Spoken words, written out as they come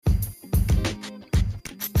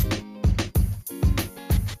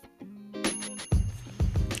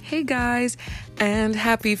Hey guys, and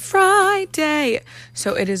happy Friday!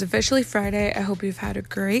 So it is officially Friday. I hope you've had a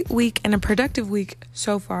great week and a productive week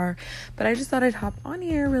so far. But I just thought I'd hop on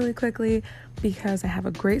here really quickly because I have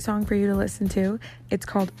a great song for you to listen to. It's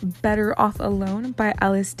called Better Off Alone by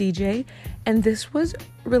Alice DJ. And this was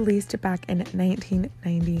released back in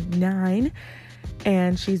 1999.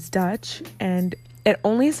 And she's Dutch. And it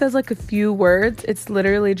only says like a few words. It's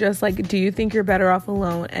literally just like, do you think you're better off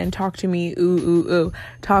alone? And talk to me. Ooh, ooh, ooh.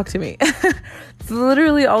 Talk to me. It's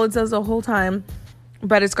literally all it says the whole time.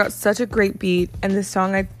 But it's got such a great beat. And this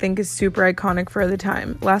song I think is super iconic for the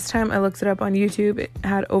time. Last time I looked it up on YouTube, it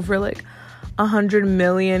had over like 100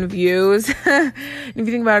 million views. If you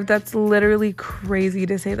think about it, that's literally crazy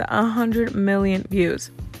to say that. 100 million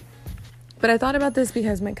views. But I thought about this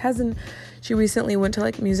because my cousin, she recently went to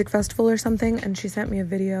like music festival or something, and she sent me a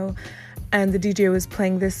video and the DJ was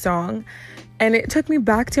playing this song, and it took me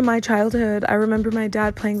back to my childhood. I remember my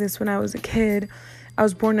dad playing this when I was a kid. I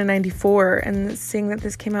was born in 94, and seeing that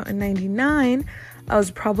this came out in 99, I was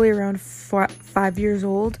probably around 5 years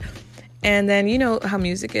old. And then you know how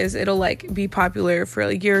music is, it'll like be popular for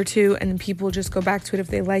a year or two and then people just go back to it if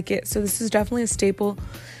they like it. So this is definitely a staple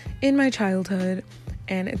in my childhood.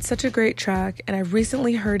 And it's such a great track, and I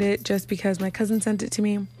recently heard it just because my cousin sent it to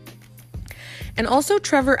me. And also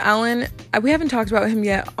Trevor Allen, we haven't talked about him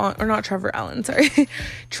yet, or not Trevor Allen, sorry.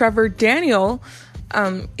 Trevor Daniel,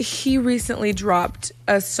 he recently dropped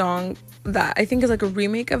a song that I think is like a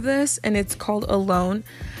remake of this, and it's called Alone.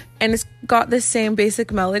 And it's got the same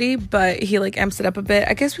basic melody, but he like amps it up a bit.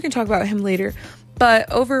 I guess we can talk about him later.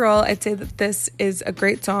 But overall, I'd say that this is a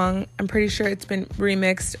great song. I'm pretty sure it's been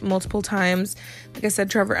remixed multiple times. Like I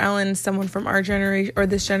said, Trevor Allen, someone from our generation or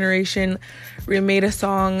this generation, remade a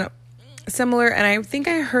song similar. And I think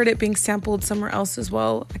I heard it being sampled somewhere else as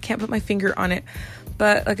well. I can't put my finger on it.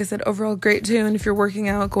 But like I said, overall, great tune. If you're working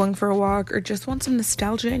out, going for a walk, or just want some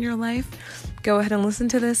nostalgia in your life, go ahead and listen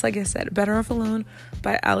to this. Like I said, Better Off Alone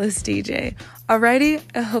by Alice DJ. Alrighty,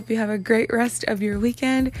 I hope you have a great rest of your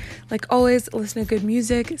weekend. Like always, listen to good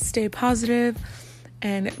music, stay positive,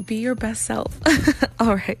 and be your best self.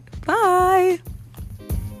 Alright, bye!